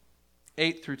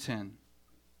 8 through 10.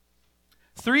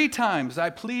 3 times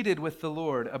I pleaded with the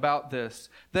Lord about this,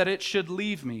 that it should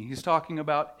leave me. He's talking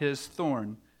about his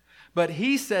thorn. But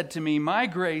he said to me, my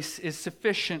grace is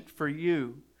sufficient for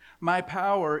you. My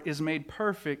power is made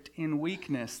perfect in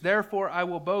weakness. Therefore I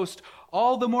will boast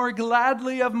all the more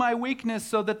gladly of my weakness,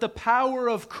 so that the power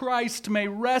of Christ may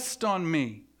rest on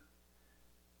me.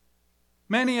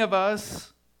 Many of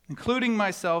us, including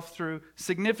myself, through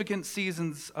significant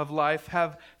seasons of life,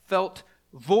 have felt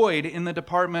void in the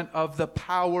department of the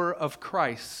power of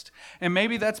Christ. And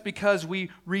maybe that's because we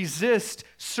resist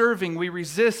serving, we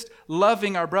resist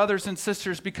loving our brothers and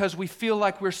sisters because we feel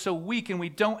like we're so weak and we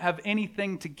don't have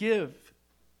anything to give.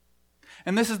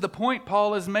 And this is the point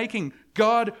Paul is making.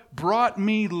 God brought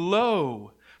me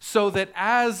low so that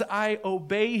as I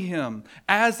obey him,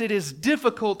 as it is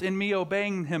difficult in me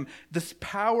obeying him, this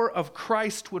power of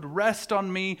Christ would rest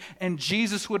on me and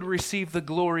Jesus would receive the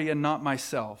glory and not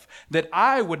myself. That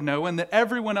I would know and that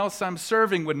everyone else I'm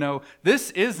serving would know,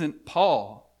 this isn't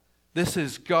Paul. This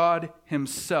is God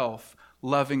himself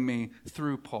loving me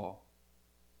through Paul.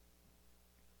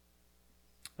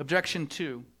 Objection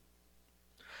 2.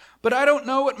 But I don't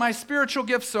know what my spiritual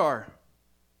gifts are.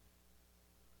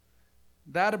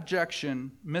 That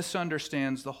objection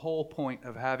misunderstands the whole point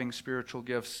of having spiritual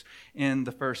gifts in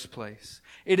the first place.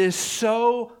 It is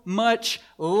so much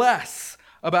less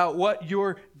about what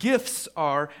your gifts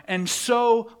are and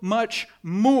so much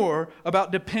more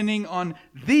about depending on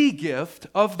the gift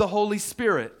of the Holy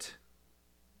Spirit.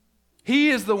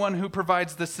 He is the one who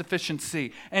provides the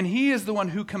sufficiency, and he is the one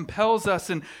who compels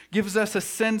us and gives us a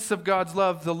sense of God's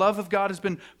love. The love of God has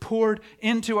been poured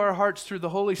into our hearts through the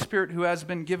Holy Spirit who has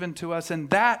been given to us, and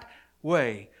that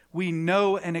way we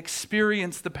know and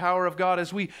experience the power of God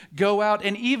as we go out,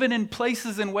 and even in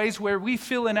places and ways where we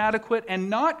feel inadequate and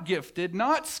not gifted,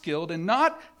 not skilled, and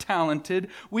not talented,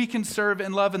 we can serve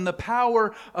and love, and the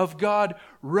power of God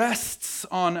rests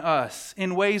on us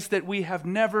in ways that we have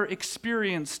never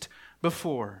experienced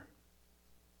before.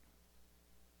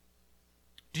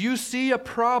 Do you see a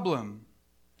problem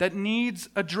that needs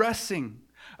addressing?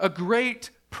 A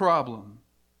great problem.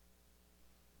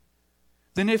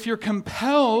 Then if you're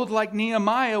compelled like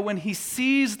Nehemiah when he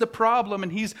sees the problem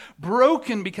and he's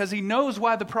broken because he knows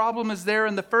why the problem is there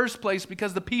in the first place,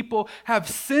 because the people have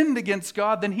sinned against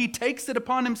God, then he takes it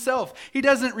upon himself. He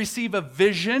doesn't receive a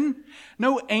vision.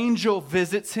 No angel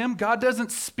visits him. God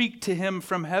doesn't speak to him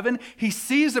from heaven. He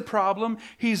sees a problem.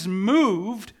 He's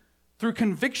moved through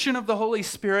conviction of the Holy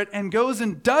Spirit and goes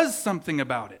and does something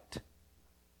about it.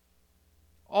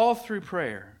 All through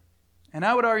prayer. And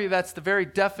I would argue that's the very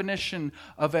definition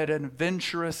of an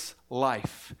adventurous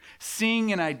life.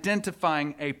 Seeing and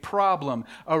identifying a problem,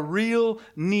 a real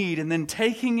need, and then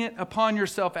taking it upon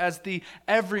yourself as the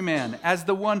everyman, as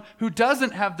the one who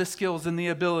doesn't have the skills and the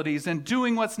abilities, and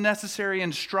doing what's necessary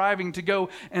and striving to go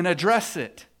and address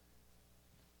it.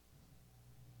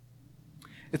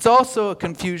 It's also a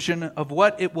confusion of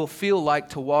what it will feel like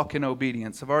to walk in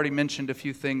obedience. I've already mentioned a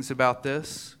few things about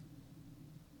this.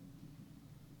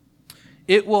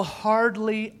 It will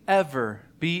hardly ever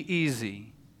be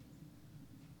easy,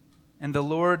 and the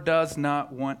Lord does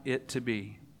not want it to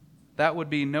be. That would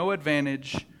be no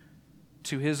advantage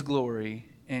to his glory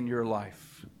in your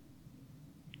life.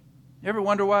 You ever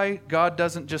wonder why God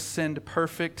doesn't just send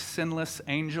perfect, sinless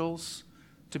angels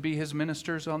to be his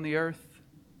ministers on the earth?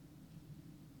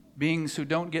 Beings who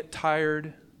don't get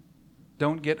tired,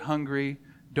 don't get hungry,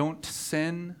 don't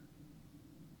sin.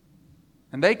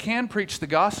 And they can preach the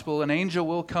gospel. An angel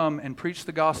will come and preach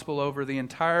the gospel over the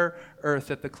entire earth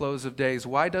at the close of days.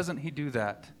 Why doesn't he do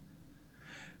that?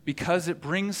 because it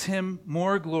brings him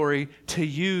more glory to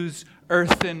use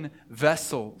earthen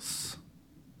vessels,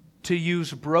 to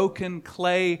use broken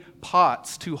clay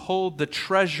pots to hold the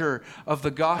treasure of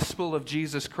the gospel of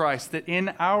Jesus Christ, that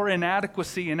in our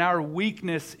inadequacy, in our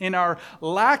weakness, in our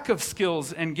lack of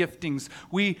skills and giftings,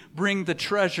 we bring the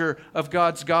treasure of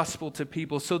God's gospel to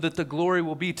people so that the glory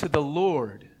will be to the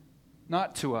Lord,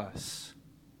 not to us.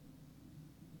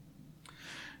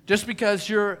 Just because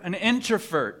you're an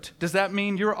introvert, does that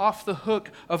mean you're off the hook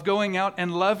of going out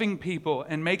and loving people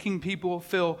and making people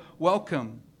feel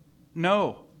welcome?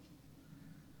 No.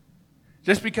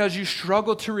 Just because you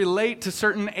struggle to relate to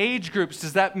certain age groups,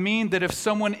 does that mean that if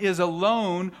someone is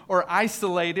alone or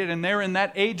isolated and they're in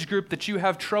that age group that you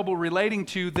have trouble relating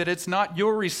to, that it's not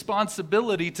your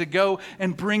responsibility to go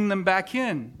and bring them back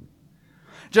in?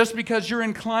 Just because you're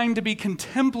inclined to be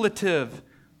contemplative,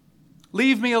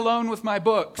 leave me alone with my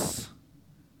books,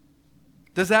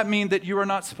 does that mean that you are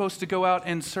not supposed to go out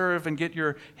and serve and get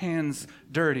your hands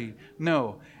dirty?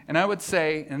 No. And I would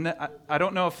say, and I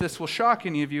don't know if this will shock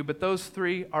any of you, but those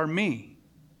three are me.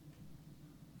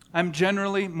 I'm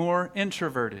generally more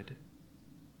introverted.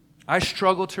 I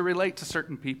struggle to relate to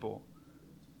certain people.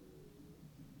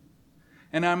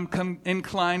 And I'm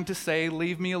inclined to say,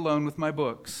 leave me alone with my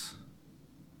books.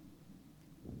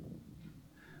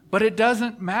 But it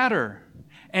doesn't matter.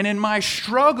 And in my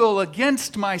struggle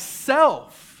against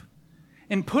myself,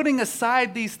 in putting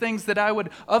aside these things that I would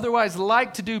otherwise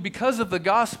like to do because of the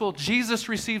gospel, Jesus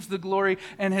receives the glory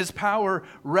and his power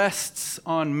rests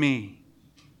on me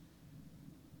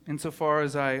insofar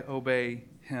as I obey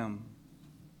him.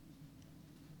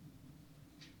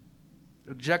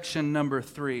 Objection number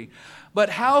 3. But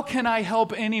how can I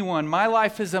help anyone? My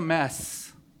life is a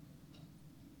mess.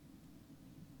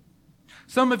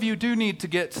 Some of you do need to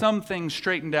get some things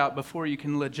straightened out before you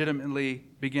can legitimately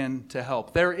begin to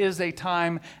help. There is a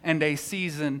time and a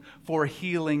season for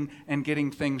healing and getting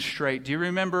things straight. Do you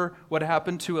remember what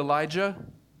happened to Elijah?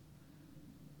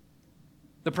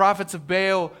 The prophets of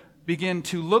Baal begin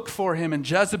to look for him, and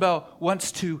Jezebel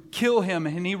wants to kill him,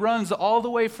 and he runs all the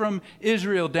way from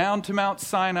Israel down to Mount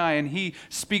Sinai, and he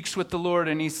speaks with the Lord,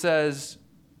 and he says,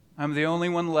 I'm the only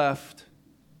one left.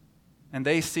 And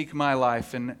they seek my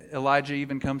life. And Elijah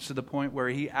even comes to the point where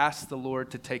he asks the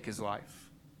Lord to take his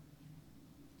life.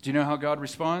 Do you know how God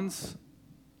responds?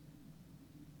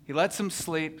 He lets him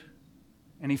sleep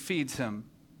and he feeds him.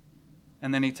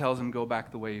 And then he tells him, go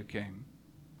back the way you came.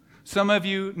 Some of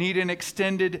you need an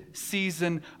extended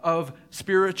season of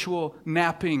spiritual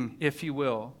napping, if you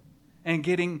will, and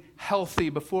getting healthy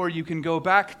before you can go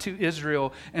back to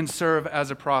Israel and serve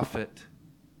as a prophet,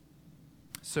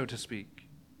 so to speak.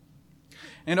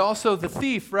 And also the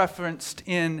thief referenced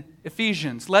in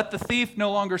Ephesians. Let the thief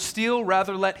no longer steal,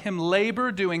 rather let him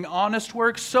labor doing honest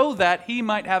work so that he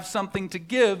might have something to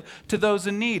give to those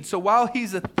in need. So while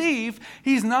he's a thief,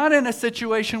 he's not in a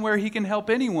situation where he can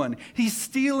help anyone. He's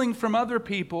stealing from other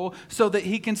people so that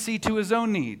he can see to his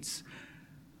own needs.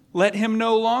 Let him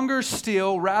no longer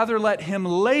steal, rather let him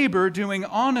labor doing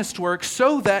honest work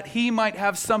so that he might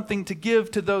have something to give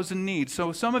to those in need.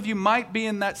 So some of you might be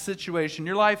in that situation.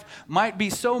 Your life might be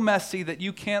so messy that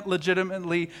you can't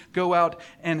legitimately go out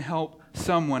and help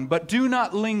someone. But do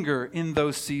not linger in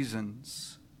those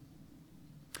seasons.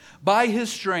 By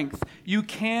his strength, you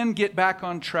can get back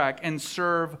on track and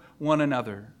serve one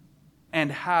another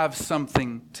and have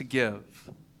something to give.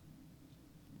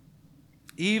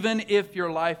 Even if your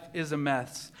life is a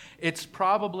mess, it's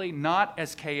probably not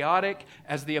as chaotic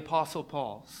as the Apostle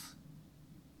Paul's.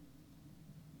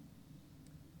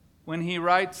 When he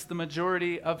writes the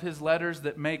majority of his letters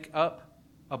that make up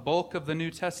a bulk of the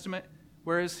New Testament,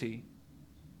 where is he?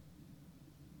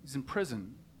 He's in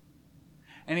prison.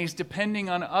 And he's depending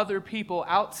on other people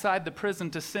outside the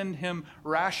prison to send him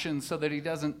rations so that he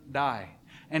doesn't die.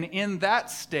 And in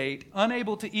that state,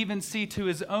 unable to even see to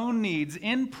his own needs,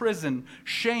 in prison,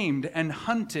 shamed and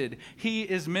hunted, he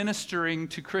is ministering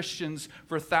to Christians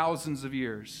for thousands of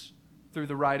years through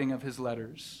the writing of his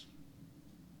letters.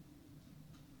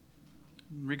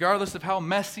 Regardless of how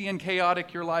messy and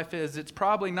chaotic your life is, it's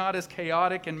probably not as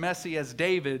chaotic and messy as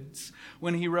David's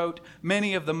when he wrote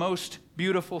many of the most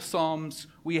beautiful psalms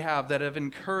we have that have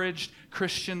encouraged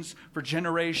Christians for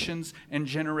generations and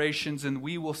generations, and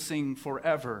we will sing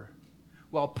forever.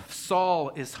 While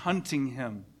Saul is hunting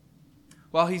him,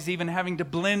 while he's even having to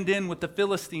blend in with the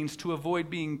Philistines to avoid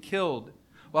being killed,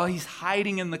 while he's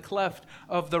hiding in the cleft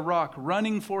of the rock,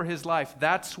 running for his life,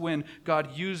 that's when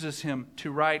God uses him to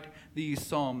write these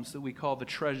psalms that we call the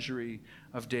treasury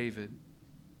of David.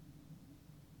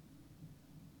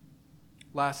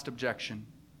 Last objection.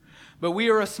 But we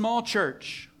are a small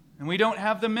church, and we don't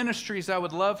have the ministries I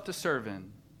would love to serve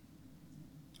in,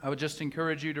 I would just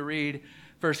encourage you to read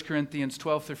 1 Corinthians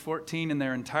 12 through 14 in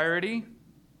their entirety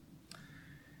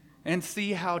and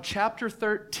see how chapter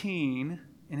 13,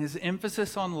 in his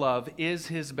emphasis on love, is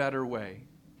his better way.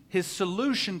 His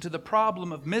solution to the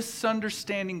problem of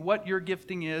misunderstanding what your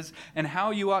gifting is and how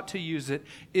you ought to use it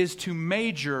is to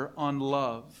major on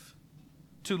love,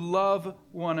 to love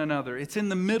one another. It's in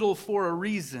the middle for a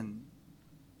reason.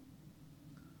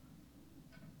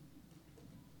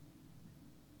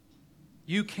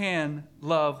 You can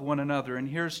love one another, and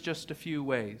here's just a few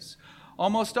ways.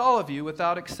 Almost all of you,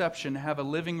 without exception, have a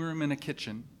living room and a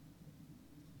kitchen.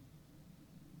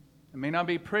 It may not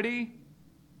be pretty,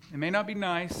 it may not be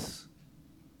nice,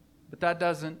 but that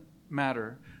doesn't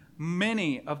matter.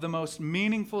 Many of the most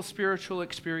meaningful spiritual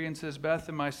experiences Beth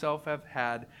and myself have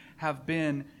had have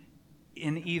been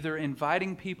in either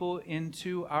inviting people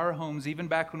into our homes, even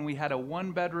back when we had a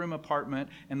one-bedroom apartment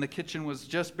and the kitchen was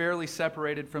just barely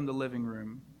separated from the living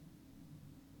room,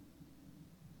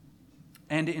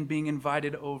 and in being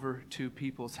invited over to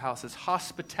people's houses.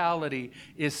 Hospitality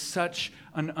is such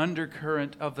an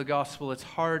undercurrent of the gospel, it's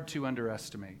hard to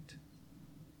underestimate.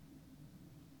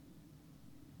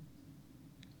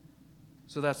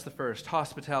 So that's the first,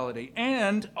 hospitality.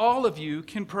 And all of you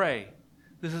can pray.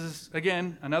 This is,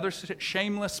 again, another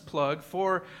shameless plug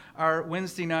for our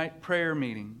Wednesday night prayer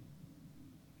meeting.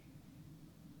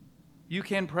 You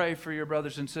can pray for your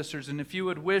brothers and sisters, and if you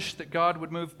would wish that God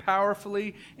would move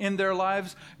powerfully in their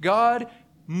lives, God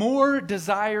more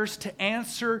desires to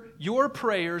answer your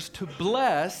prayers to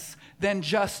bless than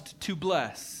just to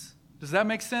bless. Does that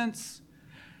make sense?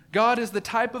 God is the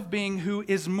type of being who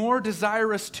is more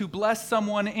desirous to bless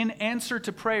someone in answer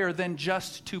to prayer than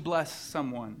just to bless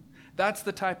someone. That's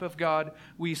the type of God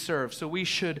we serve. So we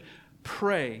should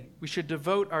pray. We should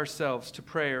devote ourselves to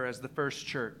prayer as the first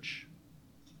church.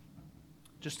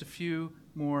 Just a few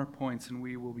more points and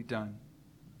we will be done.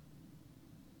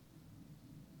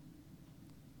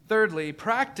 Thirdly,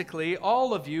 practically,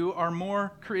 all of you are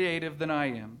more creative than I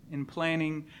am in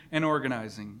planning and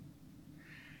organizing.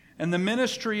 And the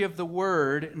ministry of the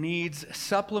Word needs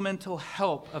supplemental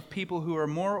help of people who are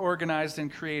more organized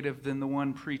and creative than the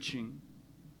one preaching.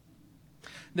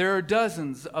 There are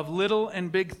dozens of little and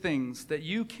big things that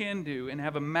you can do and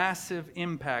have a massive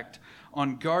impact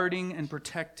on guarding and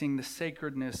protecting the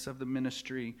sacredness of the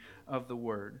ministry of the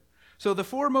Word. So the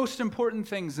four most important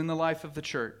things in the life of the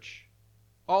church,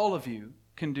 all of you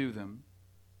can do them.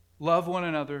 Love one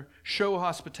another, show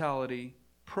hospitality,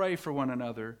 pray for one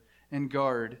another, and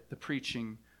guard the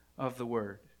preaching of the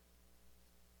Word.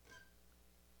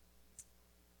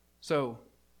 So,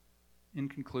 in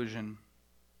conclusion,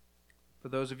 for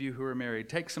those of you who are married,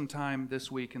 take some time this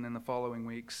week and then the following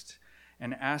weeks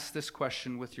and ask this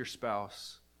question with your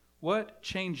spouse. What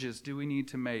changes do we need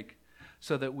to make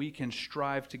so that we can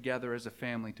strive together as a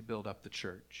family to build up the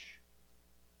church?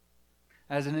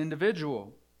 As an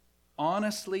individual,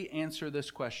 honestly answer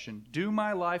this question. Do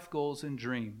my life goals and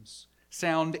dreams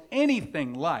sound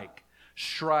anything like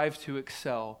strive to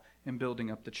excel in building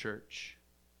up the church?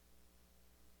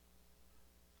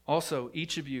 Also,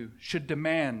 each of you should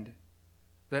demand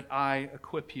that I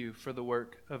equip you for the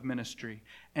work of ministry,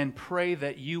 and pray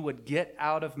that you would get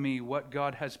out of me what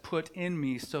God has put in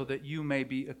me so that you may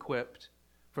be equipped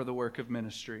for the work of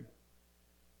ministry.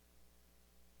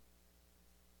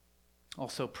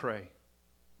 Also pray.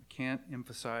 I can't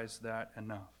emphasize that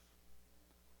enough.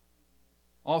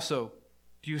 Also,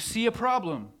 do you see a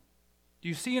problem? Do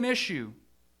you see an issue?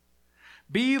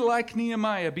 Be like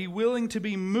Nehemiah. Be willing to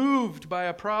be moved by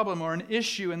a problem or an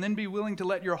issue, and then be willing to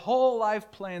let your whole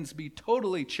life plans be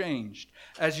totally changed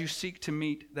as you seek to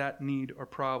meet that need or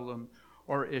problem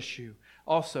or issue.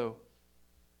 Also,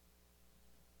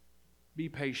 be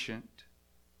patient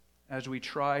as we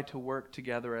try to work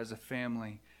together as a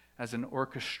family, as an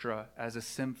orchestra, as a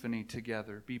symphony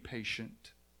together. Be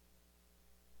patient.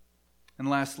 And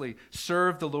lastly,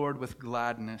 serve the Lord with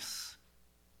gladness.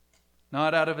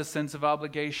 Not out of a sense of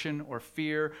obligation or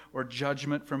fear or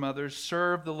judgment from others.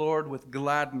 Serve the Lord with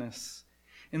gladness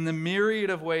in the myriad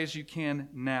of ways you can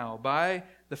now, by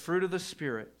the fruit of the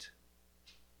Spirit.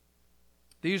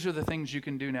 These are the things you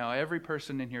can do now. Every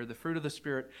person in here, the fruit of the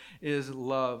Spirit is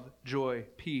love, joy,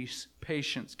 peace,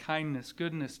 patience, kindness,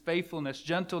 goodness, faithfulness,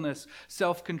 gentleness,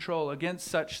 self-control. Against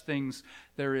such things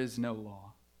there is no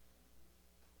law.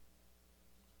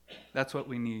 That's what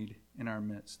we need in our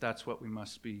midst. That's what we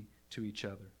must be to each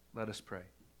other. Let us pray.